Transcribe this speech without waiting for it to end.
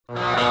This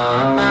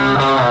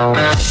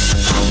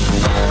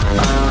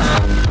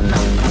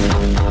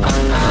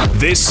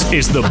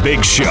is The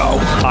Big Show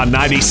on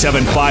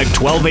 97.5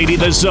 1280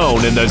 The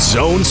Zone and The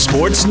Zone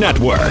Sports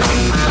Network.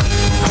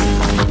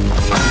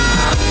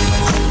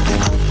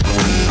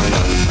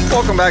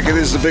 Welcome back. It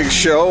is The Big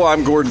Show.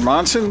 I'm Gordon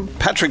Monson.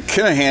 Patrick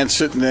Kinahan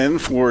sitting in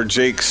for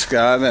Jake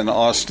Scott and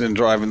Austin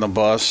driving the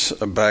bus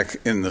back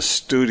in the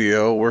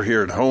studio. We're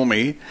here at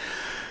Homey.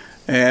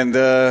 And,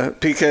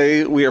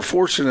 PK, we are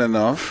fortunate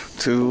enough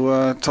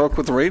to talk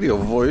with the radio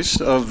voice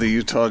of the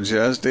Utah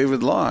Jazz,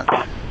 David Locke.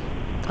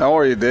 How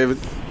are you, David?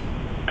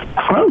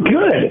 I'm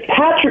good.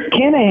 Patrick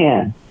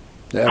Kinahan.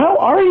 Yeah. How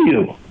are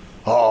you?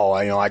 Oh,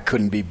 I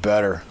couldn't be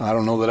better. I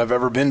don't know that I've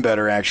ever been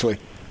better, actually.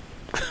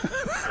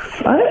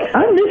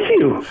 I miss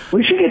you.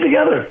 We should get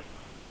together.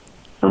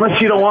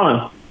 Unless you don't want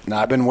to. No,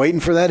 I've been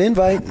waiting for that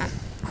invite.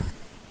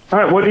 All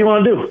right, what do you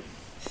want to do?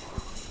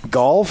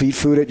 Golf, eat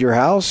food at your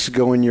house,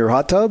 go in your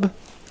hot tub?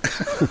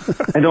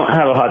 I don't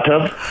have a hot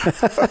tub.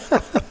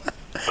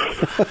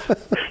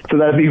 So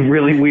that'd be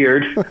really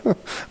weird.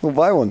 We'll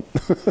buy one.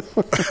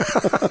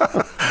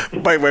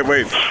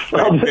 Wait,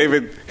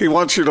 David, he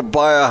wants you to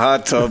buy a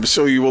hot tub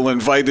so you will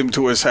invite him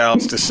to his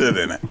house to sit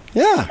in it.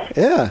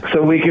 Yeah.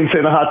 So we can sit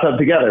in a hot tub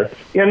together.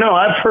 Yeah, no,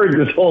 I've heard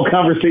this whole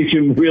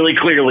conversation really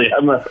clearly.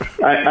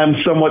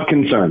 I'm somewhat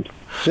concerned.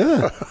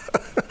 Yeah.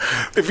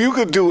 If you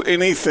could do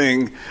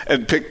anything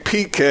and pick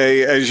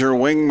PK as your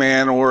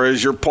wingman or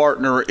as your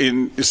partner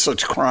in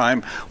such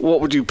crime,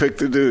 what would you pick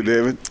to do,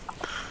 David?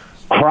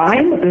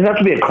 Crime? Does it have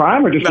to be a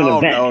crime or just an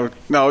event?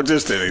 No,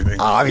 just anything.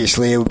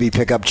 Obviously, it would be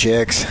pick up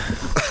chicks.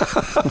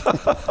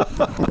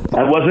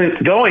 I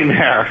wasn't going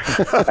there.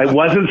 I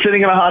wasn't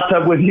sitting in a hot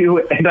tub with you,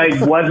 and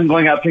I wasn't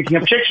going out picking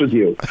up chicks with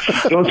you.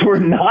 Those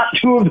were not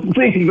two of the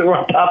things that were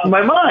on top of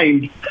my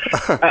mind.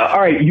 All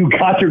right, you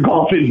got your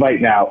golf invite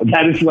now.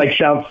 That is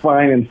sounds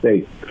fine and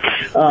safe.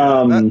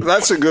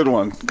 That's a good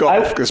one.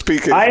 Golf, because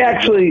PK. I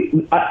actually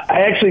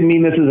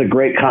mean this as a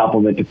great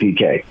compliment to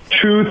PK.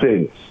 Two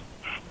things.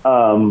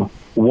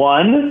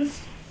 One,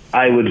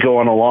 I would go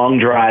on a long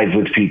drive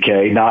with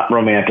PK, not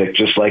romantic,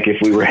 just like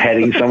if we were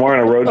heading somewhere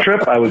on a road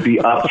trip, I would be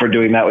up for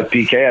doing that with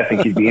PK. I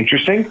think he'd be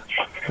interesting.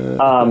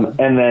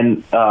 And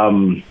then,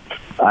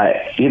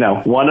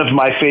 one of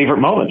my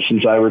favorite moments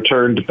since I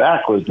returned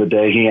back was the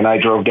day he and I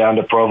drove down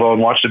to Provo and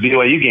watched a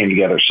BYU game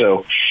together.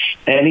 So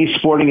any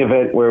sporting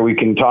event where we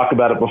can talk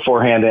about it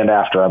beforehand and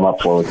after, I'm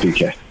up for with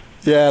PK.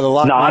 Yeah,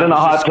 not in a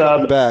hot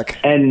tub back.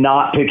 And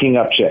not picking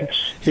up chicks.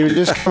 He was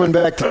just coming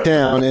back to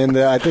town, and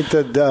I think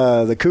that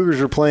the Cougars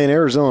were playing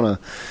Arizona,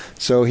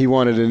 so he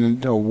wanted to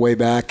go way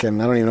back,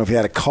 and I don't even know if he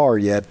had a car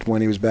yet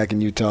when he was back in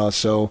Utah,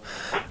 so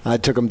I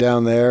took him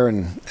down there,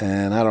 and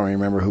I don't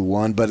remember who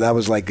won, but that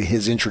was like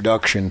his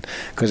introduction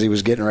because he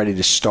was getting ready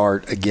to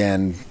start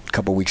again a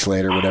couple weeks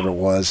later, whatever it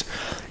was,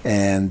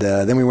 and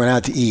then we went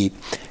out to eat,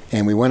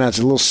 and we went out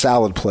to a little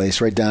salad place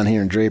right down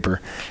here in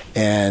Draper,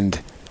 and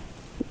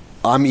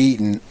I'm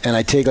eating, and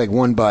I take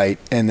one bite,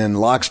 and then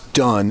Locke's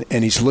done,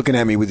 and he's looking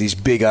at me with these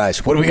big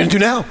eyes. What are we going to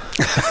do now?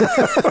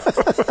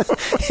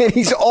 And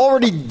he's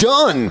already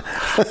done.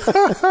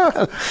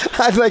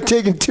 I've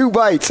taken 2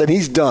 bites, and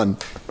he's done.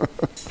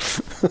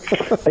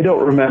 I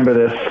don't remember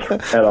this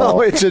at all. Oh,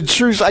 it's a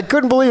truce. I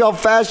couldn't believe how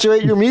fast you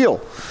ate your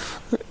meal.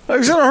 I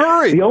was in a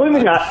hurry. The only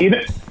thing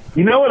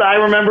you know what I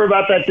remember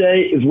about that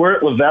day is we're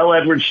at Lavelle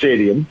Edwards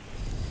Stadium,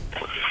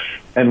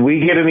 and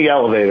we get in the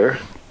elevator.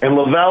 And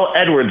Lavelle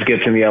Edwards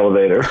gets in the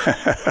elevator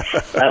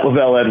at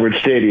Lavelle Edwards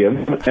Stadium,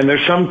 and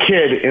there's some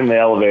kid in the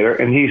elevator,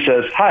 and he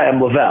says, "Hi,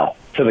 I'm Lavelle,"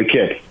 to the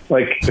kid.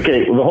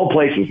 Okay, well, the whole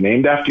place is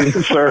named after you,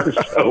 sir.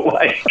 So,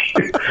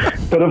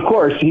 but of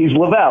course, he's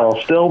Lavelle.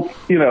 Still,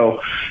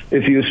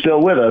 if he was still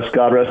with us,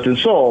 God rest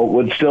his soul,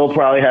 would still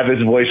probably have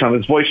his voice on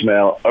his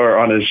voicemail or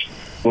on his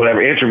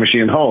whatever answer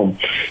machine home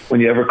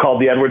when you ever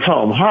called the Edwards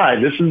home. "Hi,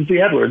 this is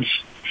the Edwards."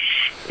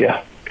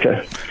 Yeah,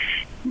 okay.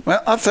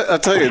 Well, I'll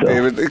tell you,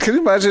 David, can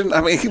you imagine?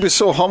 I mean, he was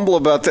so humble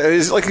about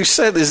that. Like you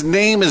said, his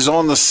name is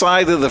on the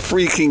side of the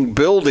freaking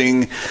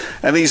building,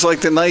 and he's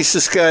like the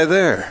nicest guy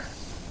there.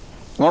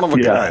 One of a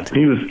kind.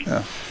 He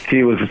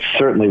was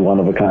certainly one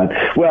of a kind.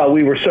 Well,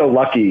 we were so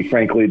lucky,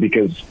 frankly,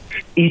 because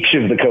each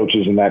of the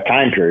coaches in that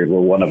time period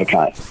were one of a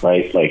kind,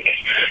 right?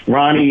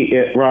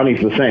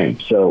 Ronnie's the same.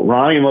 So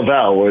Ronnie and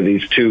Lavelle were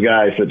these two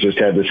guys that just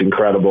had this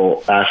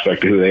incredible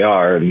aspect to who they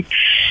are, and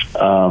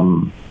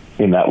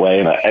in that way.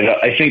 And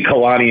I think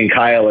Kalani and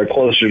Kyle are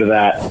closer to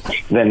that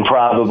than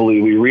probably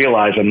we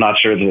realize. I'm not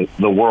sure that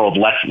the world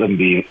lets them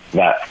be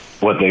that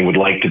what they would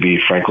like to be,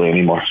 frankly,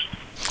 anymore.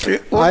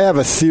 I have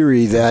a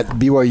theory that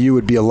BYU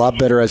would be a lot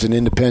better as an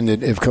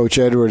independent if Coach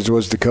Edwards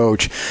was the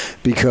coach,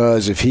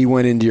 because if he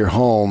went into your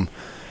home,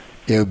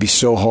 it would be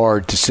so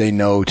hard to say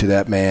no to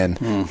that man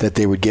that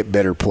they would get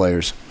better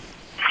players.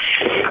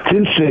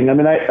 interesting. I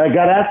mean, I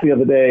got asked the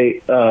other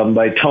day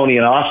by Tony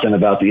and Austin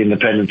about the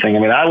independent thing. I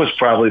mean, I was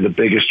probably the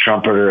biggest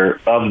trumpeter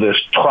of this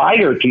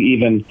prior to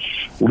even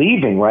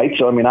leaving, right?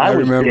 So, I mean, I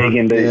was big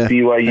into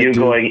BYU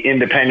going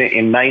independent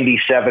in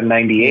 97,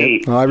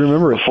 98. I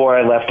remember before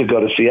I left to go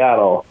to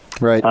Seattle.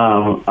 Right.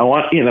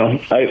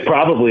 I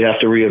probably have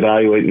to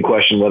reevaluate and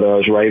question whether I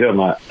was right or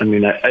not. I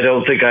mean, I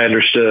don't think I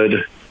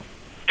understood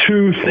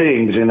two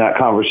things in that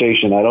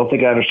conversation. I don't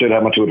think I understood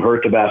how much it would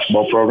hurt the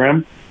basketball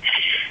program.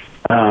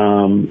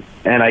 And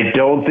I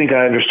don't think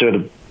I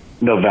understood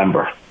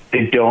November.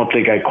 I don't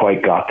think I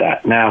quite got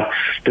that. Now,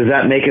 does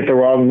that make it the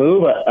wrong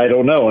move? I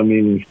don't know. I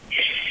mean,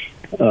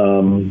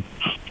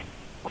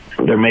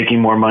 they're making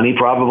more money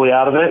probably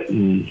out of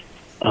it.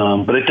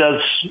 But it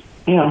does,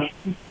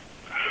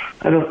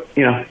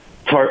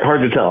 it's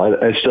hard to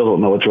tell. I still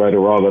don't know what's right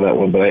or wrong on that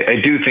one. But I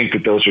do think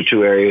that those are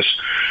two areas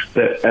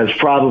that, as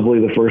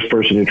probably the first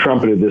person who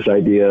trumpeted this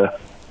idea,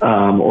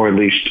 or at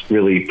least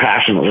really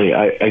passionately,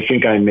 I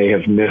think I may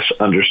have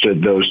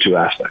misunderstood those two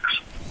aspects.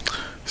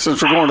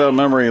 Since we're going down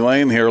memory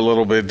lane here a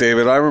little bit,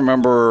 David, I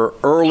remember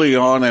early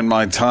on in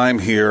my time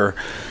here,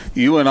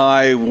 you and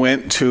I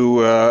went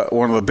to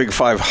one of the Big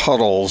Five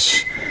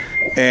huddles,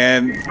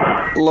 and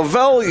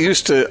Lavelle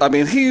used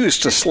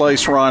to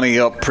slice Ronnie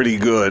up pretty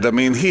good. I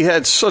mean, he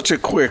had such a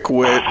quick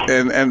wit,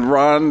 and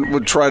Ron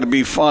would try to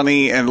be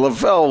funny, and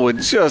Lavelle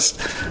would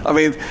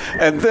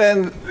and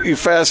then you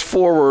fast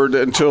forward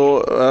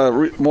until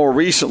more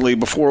recently,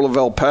 before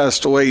Lavelle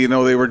passed away,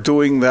 they were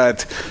doing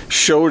that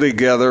show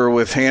together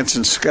with Hans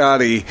and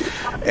Scotty,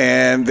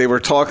 and they were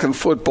talking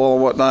football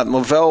and whatnot, and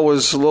Lavelle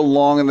was a little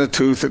long in the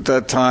tooth at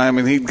that time,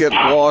 and he'd get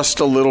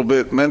lost a little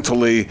bit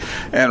mentally,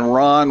 and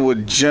Ron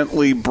would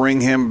gently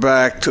bring him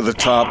back to the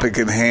topic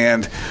at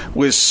hand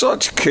with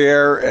such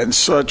care and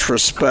such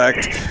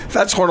respect.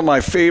 That's one of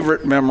my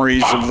favorite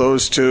memories of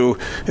those two,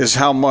 is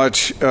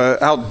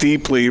how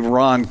deeply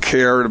Ron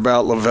cared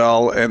about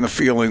Lavelle, and the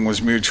feeling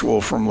was mutual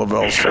from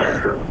Lavelle's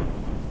side.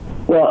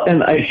 Well,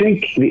 and I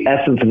think the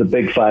essence of the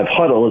Big Five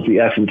huddle is the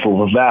essence of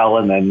Lavelle,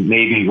 and then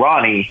maybe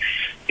Ronnie,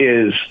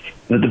 is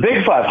that the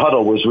Big Five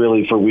huddle was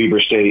really for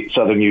Weber State,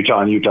 Southern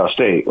Utah, and Utah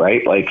State,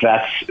 right? Like,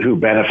 that's who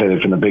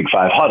benefited from the Big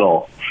Five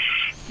huddle.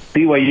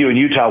 BYU and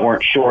Utah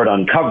weren't short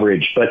on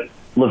coverage, but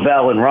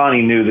Lavelle and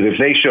Ronnie knew that if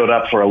they showed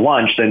up for a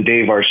lunch, then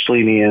Dave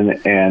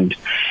Arslenian and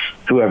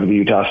whoever the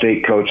Utah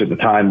State coach at the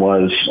time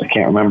was, I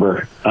can't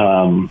remember,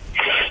 and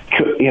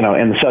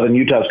the Southern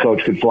Utah's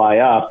coach could fly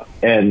up,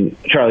 and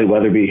Charlie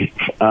Weatherby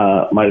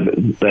might have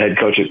been the head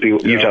coach at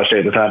Utah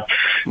State at the time,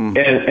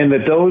 and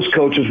that those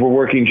coaches were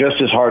working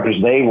just as hard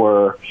as they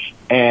were,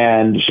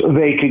 and so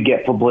they could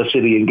get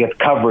publicity and get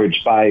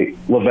coverage by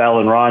Lavelle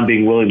and Ron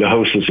being willing to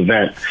host this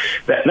event.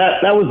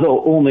 That was the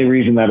only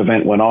reason that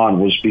event went on,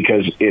 was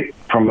because it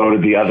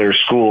promoted the other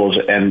schools,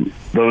 and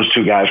those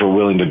two guys were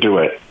willing to do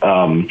it.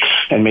 And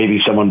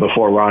maybe someone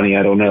before Ronnie,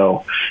 I don't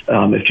know,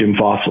 if Jim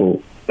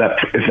Fossil,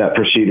 if that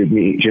preceded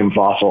me, Jim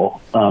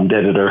Fossil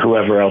did it, or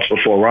whoever else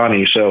before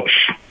Ronnie. So,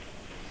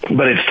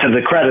 but it's to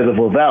the credit of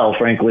Lavelle,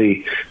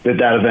 frankly, that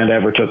event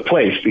ever took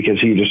place, because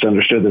he just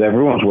understood that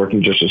everyone's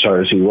working just as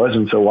hard as he was,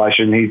 and so why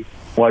shouldn't he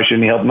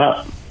help him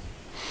out?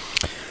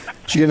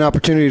 Did you get an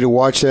opportunity to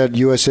watch that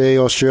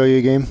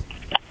USA-Australia game?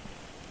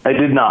 I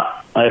did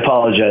not. I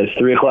apologize.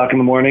 3:00 in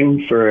the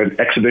morning for an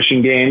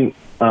exhibition game.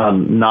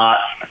 Not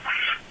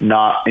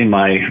in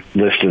my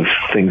list of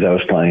things I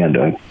was planning on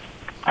doing.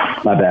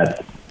 My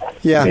bad.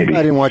 Yeah, Maybe.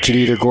 I didn't watch it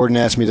either. Gordon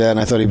asked me that, and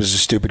I thought it was a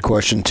stupid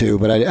question too.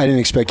 But I didn't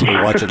expect you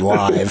to watch it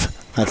live.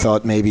 I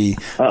thought maybe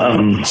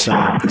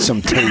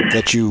some tape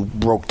that you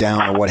broke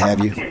down or what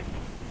have you.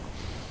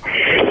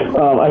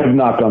 I have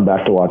not gone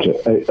back to watch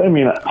it. I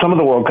mean, some of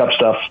the World Cup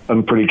stuff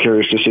I'm pretty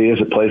curious to see as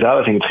it plays out.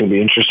 I think it's going to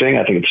be interesting.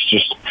 I think it's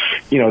just,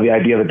 the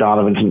idea that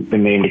Donovan's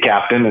been named a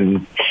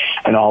captain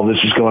and all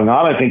this is going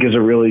on, I think is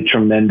a really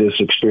tremendous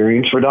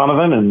experience for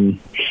Donovan,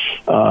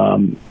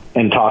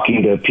 and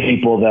talking to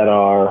people that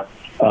are,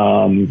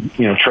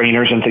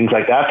 trainers and things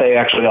like that, they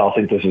actually all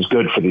think this is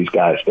good for these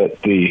guys.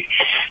 But the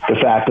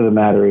fact of the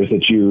matter is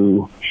that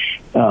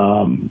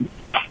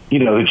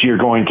that you're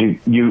going to,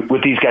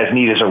 what these guys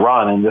need is a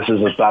run, and this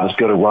is about as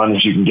good a run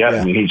as you can get.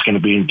 Yeah. I mean, he's going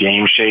to be in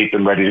game shape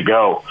and ready to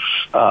go.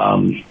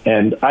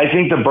 And I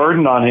think the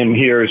burden on him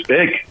here is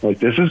big. Like,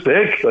 this is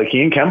big. Like,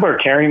 he and Kemba are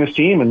carrying this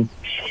team, and,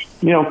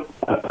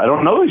 I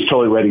don't know if he's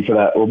totally ready for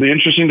that. It'll be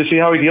interesting to see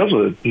how he deals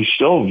with it. He's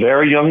still a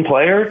very young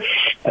player.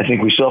 I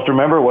think we still have to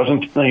remember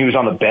he was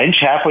on the bench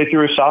halfway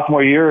through his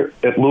sophomore year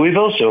at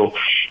Louisville, so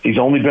he's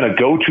only been a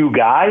go-to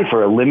guy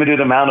for a limited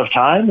amount of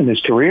time in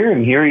his career,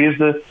 and here he is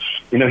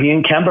he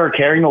and Kemba are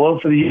carrying the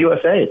load for the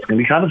USA. It's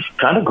going to be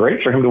kind of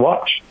great for him to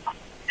watch.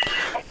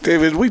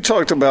 David, we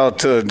talked about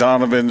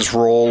Donovan's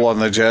role on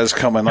the Jazz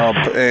coming up,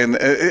 and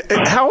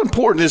how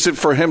important is it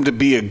for him to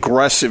be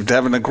aggressive, to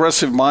have an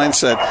aggressive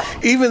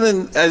mindset,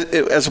 even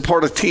as a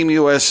part of Team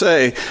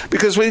USA?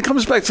 Because when he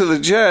comes back to the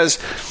Jazz,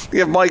 you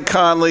have Mike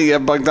Conley, you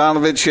have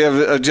Bogdanovich, you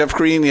have Jeff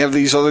Green, you have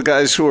these other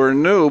guys who are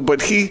new.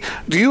 But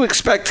do you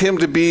expect him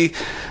to be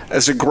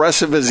as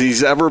aggressive as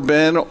he's ever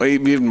been, or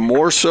even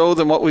more so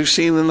than what we've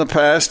seen in the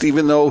past,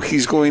 even though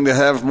he's going to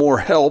have more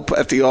help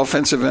at the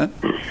offensive end?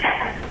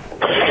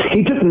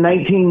 He took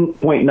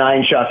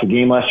 19.9 shots a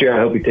game last year. I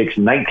hope he takes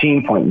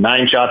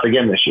 19.9 shots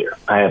again this year.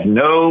 I have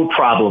no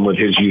problem with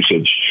his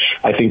usage.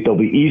 I think there'll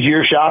be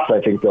easier shots.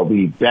 I think there'll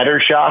be better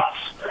shots.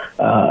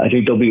 I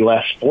think there'll be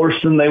less force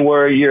than they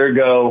were a year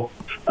ago.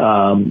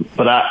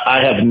 But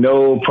I have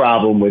no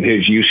problem with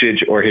his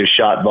usage or his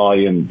shot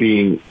volume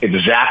being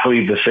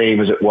exactly the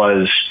same as it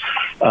was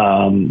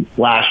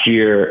last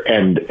year.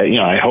 And,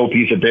 I hope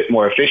he's a bit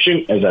more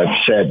efficient. As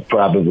I've said,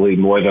 probably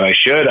more than I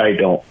should.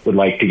 Would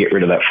like to get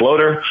rid of that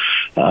floater.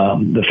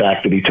 The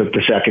fact that he took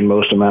the second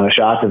most amount of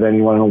shots of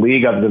anyone in the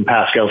league other than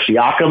Pascal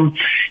Siakam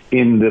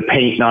in the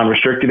paint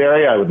non-restricted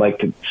area, I would like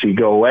to see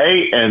go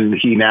away. And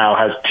he now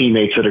has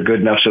teammates that are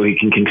good enough so he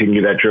can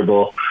continue that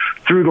dribble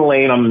through the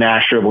lane on the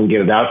Nash dribble and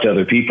get it out to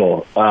other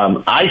people.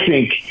 I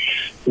think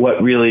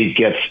what really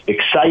gets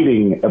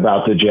exciting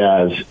about the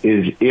Jazz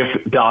is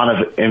if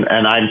Donovan,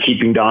 and I'm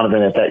keeping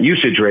Donovan at that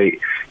usage rate,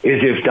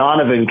 is if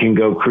Donovan can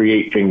go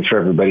create things for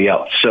everybody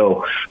else.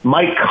 So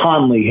Mike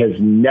Conley has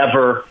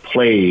never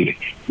played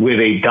with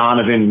a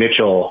Donovan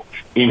Mitchell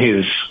in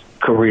his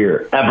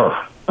career, ever.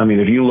 I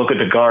mean, if you look at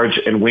the guards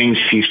and wings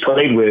he's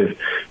played with,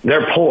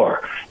 they're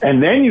poor.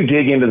 And then you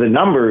dig into the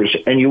numbers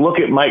and you look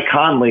at Mike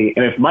Conley,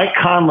 and if Mike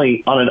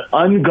Conley on an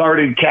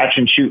unguarded catch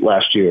and shoot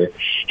last year,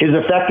 his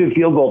effective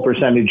field goal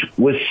percentage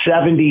was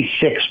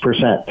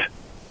 76%.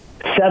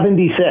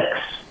 76.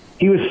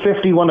 He was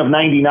 51 of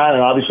 99,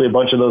 and obviously a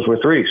bunch of those were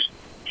threes.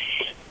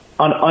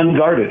 On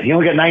unguarded. He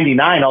only got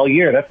 99 all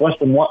year. That's less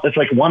than one. That's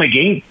like one a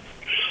game.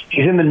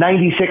 He's in the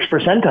 96th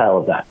percentile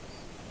of that.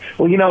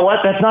 Well, you know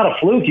what? That's not a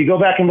fluke. You go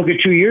back and look at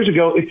 2 years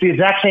ago, it's the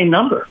exact same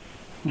number.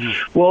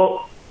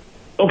 Well,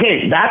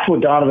 okay, that's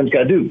what Donovan's got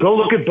to do. Go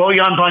look at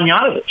Bojan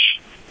Bogdanovic.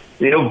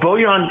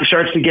 Bogdanovich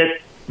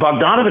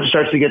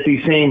starts to get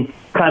these same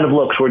kind of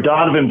looks where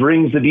Donovan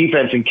brings the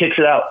defense and kicks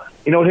it out.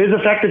 His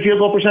effective field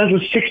goal percentage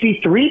was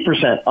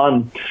 63%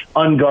 on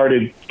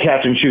unguarded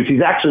catch and shoots.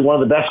 He's actually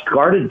one of the best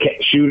guarded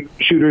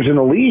shooters in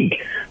the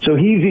league. So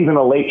he's even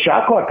a late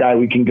shot clock guy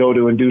we can go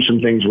to and do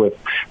some things with.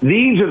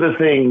 These are the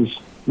things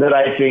that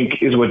I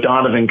think is what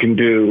Donovan can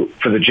do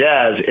for the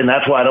Jazz, and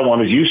that's why I don't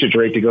want his usage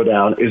rate to go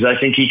down, is I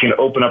think he can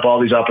open up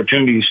all these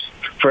opportunities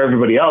for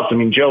everybody else. I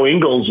mean, Joe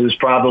Ingles is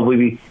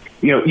probably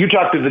you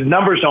talk to the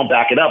numbers don't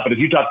back it up, but if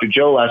you talk to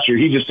Joe last year,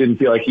 he just didn't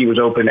feel like he was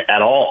open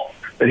at all,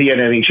 that he had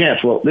any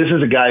chance. Well, this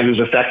is a guy whose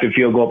effective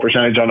field goal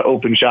percentage on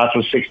open shots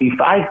was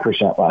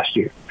 65% last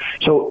year.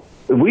 So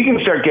if we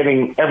can start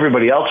getting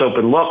everybody else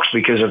open looks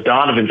because of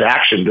Donovan's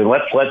action, then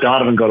let's let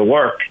Donovan go to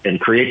work and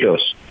create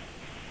those.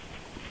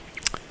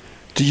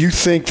 Do you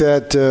think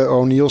that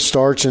O'Neal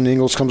starts and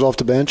Ingles comes off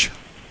the bench?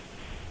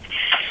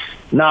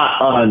 Not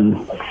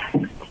on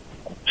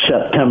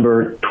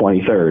September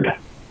 23rd.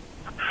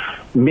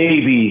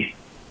 Maybe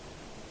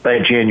by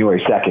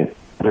January 2nd.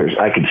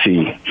 I could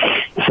see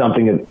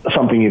something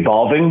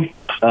evolving,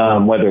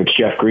 whether it's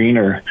Jeff Green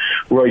or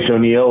Royce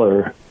O'Neal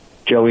or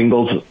Joe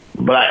Ingles.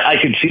 But I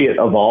could see it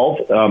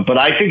evolve. But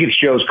I think it's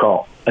Joe's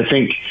call. I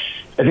think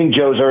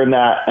Joe's earned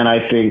that, and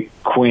I think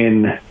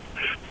Quinn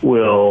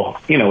will,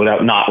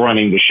 without not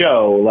running the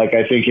show,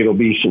 I think it'll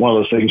be one of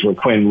those things where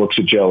Quinn looks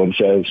at Joe and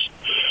says,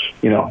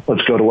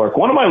 let's go to work.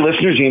 One of my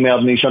listeners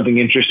emailed me something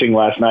interesting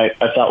last night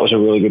I thought was a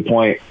really good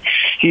point.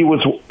 He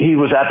was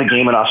at the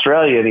game in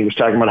Australia, and he was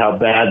talking about how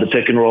bad the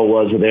pick and roll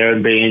was with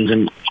Aaron Baines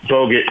and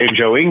Bogut and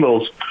Joe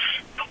Ingles.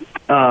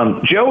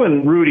 Joe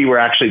and Rudy were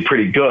actually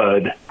pretty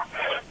good,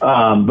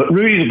 but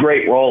Rudy's a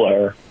great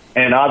roller.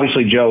 And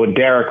obviously Joe and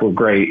Derek were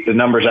great. The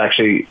numbers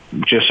actually,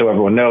 just so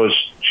everyone knows,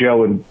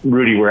 Joe and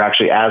Rudy were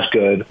actually as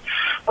good.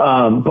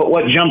 But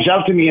what jumps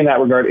out to me in that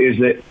regard is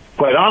that,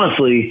 quite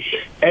honestly,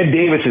 Ed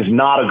Davis is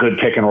not a good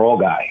pick and roll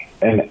guy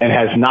and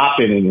has not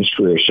been in his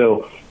career.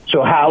 So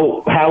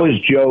how is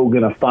Joe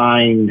going to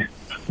find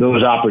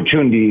those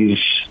opportunities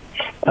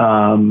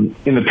in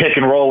the pick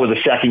and roll with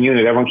the second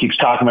unit? Everyone keeps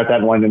talking about that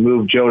and wanting to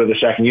move Joe to the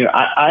second unit.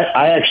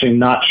 I actually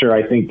not sure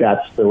I think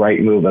that's the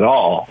right move at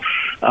all.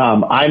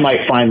 I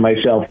might find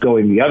myself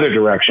going the other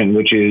direction,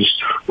 which is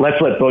let's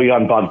let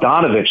Bojan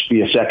Bogdanovic be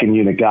a second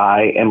unit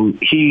guy. And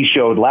he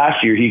showed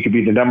last year he could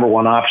be the number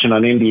one option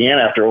on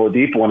Indiana after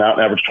Oladipo went out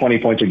and averaged 20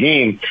 points a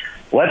game.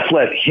 Let's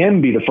let him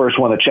be the first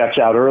one that checks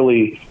out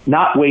early,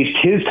 not waste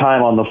his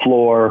time on the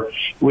floor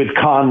with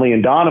Conley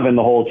and Donovan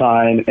the whole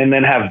time, and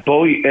then have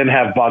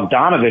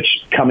Bogdanovic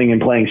coming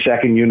and playing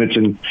second units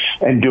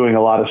and doing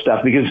a lot of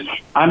stuff. Because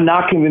I'm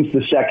not convinced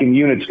the second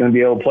unit's going to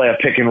be able to play a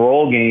pick and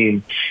roll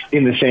game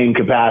in the same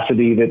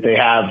capacity that they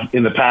have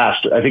in the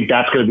past. I think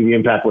that's going to be the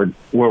impact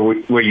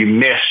where you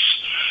miss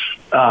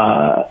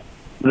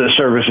the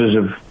services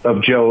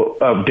of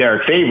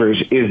Derek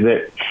Favors is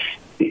that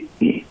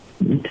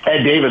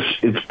Ed Davis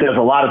does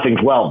a lot of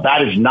things well.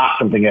 That is not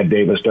something Ed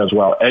Davis does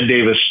well. Ed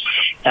Davis,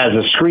 as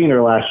a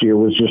screener last year,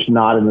 was just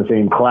not in the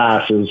same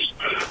class as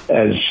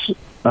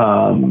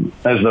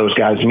those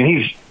guys. I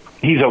mean,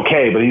 he's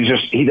okay, but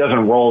he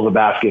doesn't roll the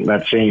basket in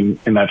that same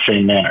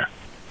manner.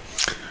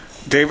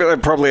 David, I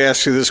probably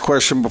asked you this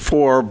question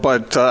before,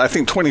 but I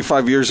think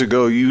 25 years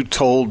ago you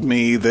told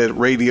me that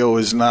radio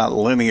is not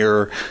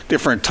linear,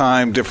 different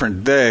time,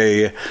 different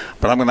day.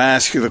 But I'm going to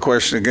ask you the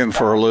question again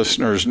for our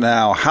listeners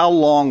now. How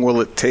long will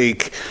it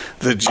take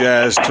the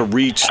Jazz to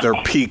reach their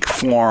peak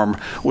form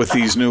with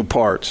these new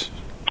parts?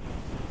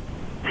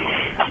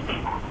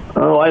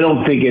 Oh, I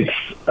don't think it's.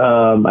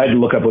 I had to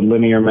look up what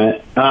linear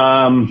meant.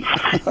 I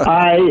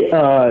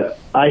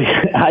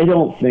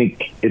don't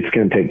think it's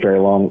going to take very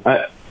long.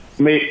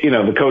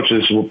 The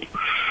coaches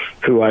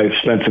who I've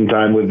spent some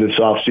time with this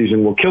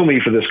offseason will kill me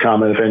for this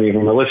comment if any of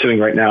them are listening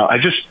right now. I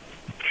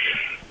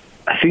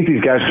think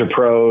these guys are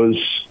pros.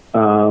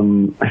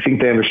 I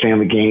think they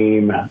understand the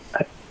game. I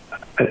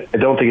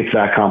don't think it's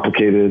that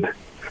complicated.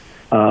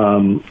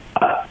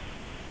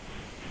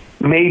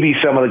 Maybe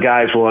some of the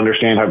guys will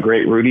understand how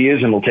great Rudy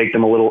is, and will take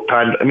them a little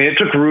time. I mean, it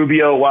took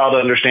Rubio a while to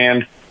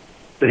understand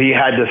that he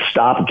had to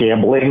stop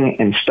gambling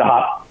and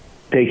stop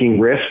taking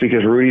risks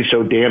because Rudy's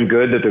so damn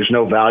good that there's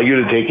no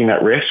value to taking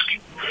that risk.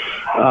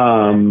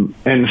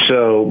 And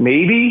so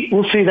maybe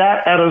we'll see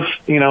that out of,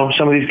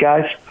 some of these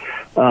guys.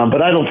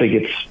 But I don't think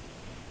it's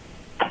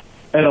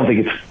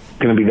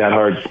going to be that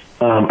hard.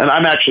 And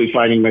I'm actually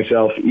finding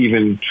myself,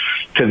 even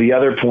to the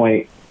other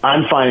point,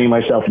 I'm finding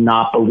myself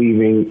not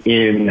believing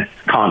in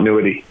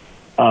continuity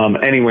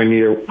anywhere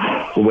near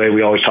the way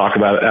we always talk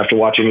about it after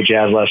watching the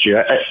Jazz last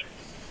year.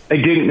 I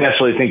didn't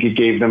necessarily think it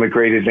gave them a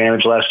great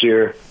advantage last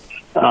year.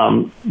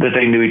 That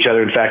they knew each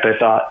other. In fact, I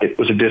thought it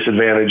was a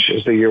disadvantage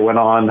as the year went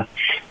on.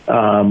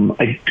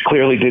 I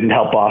clearly didn't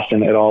help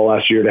Boston at all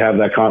last year to have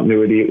that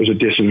continuity. It was a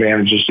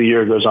disadvantage as the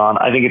year goes on.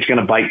 I think it's going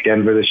to bite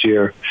Denver this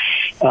year.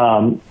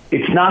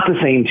 It's not the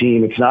same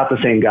team. It's not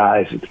the same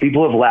guys.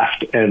 People have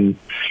left, and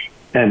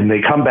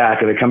they come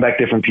back, and they come back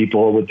different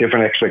people with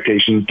different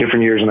expectations,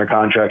 different years in their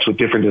contracts with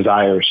different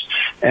desires.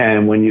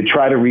 And when you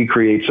try to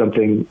recreate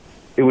something,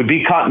 it would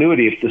be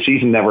continuity if the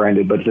season never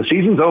ended, but the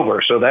season's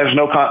over, so there's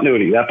no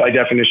continuity. That, by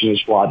definition, is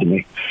flawed to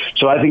me.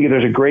 So I think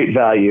there's a great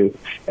value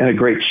and a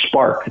great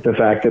spark the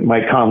fact that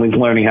Mike Conley's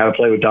learning how to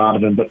play with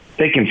Donovan, but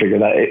they can figure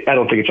that. I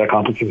don't think it's that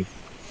complicated.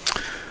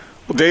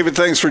 Well, David,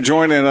 thanks for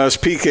joining us.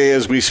 PK,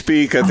 as we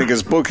speak, I think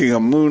is booking a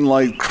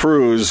moonlight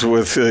cruise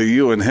with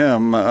you and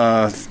him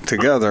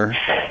together.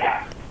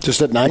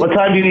 Just at night? What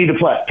time do you need to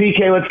play?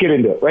 PK, let's get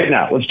into it right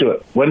now. Let's do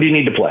it. When do you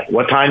need to play?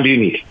 What time do you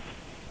need?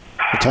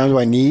 What time do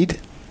I need?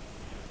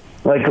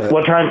 Like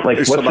what time? Like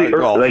what's the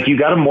like? You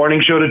got a morning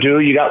show to do.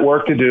 You got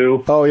work to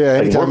do. Oh yeah,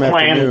 like, anytime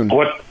afternoon.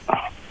 What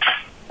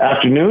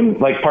afternoon?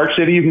 Like Park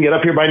City, you can get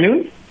up here by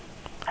noon.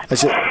 I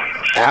said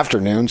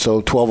afternoon,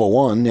 so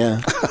 12:01. Yeah.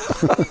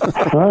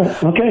 All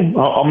right. Okay.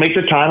 I'll make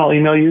the time. I'll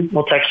email you.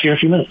 I'll text you in a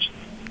few minutes.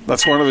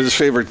 That's one of his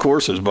favorite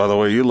courses, by the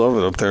way. You love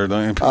it up there,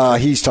 don't you?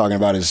 He's talking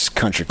about his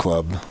country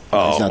club.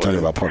 He's not talking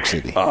about Park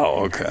City.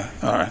 Oh, okay.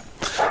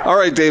 All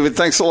right, David.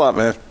 Thanks a lot,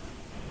 man.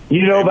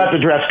 You know about the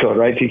dress code,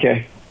 right,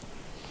 TK?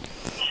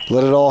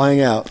 Let it all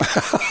hang out.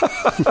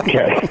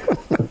 Okay.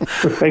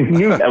 I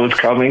knew that was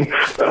coming.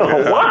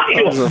 Why?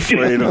 I was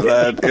afraid of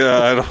that.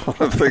 Yeah, I don't want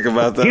to think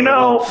about that.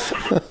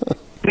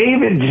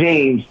 David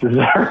James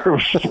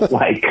deserves,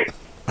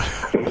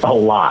 a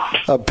lot.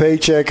 A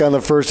paycheck on the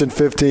 1st and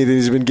 15th, and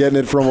he's been getting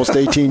it for almost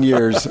 18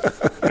 years. Get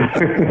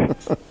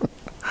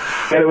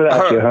it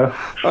without you, huh?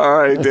 All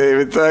right,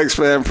 David. Thanks,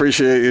 man.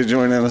 Appreciate you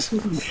joining us.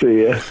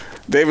 See ya.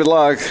 David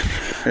Locke,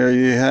 there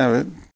you have it.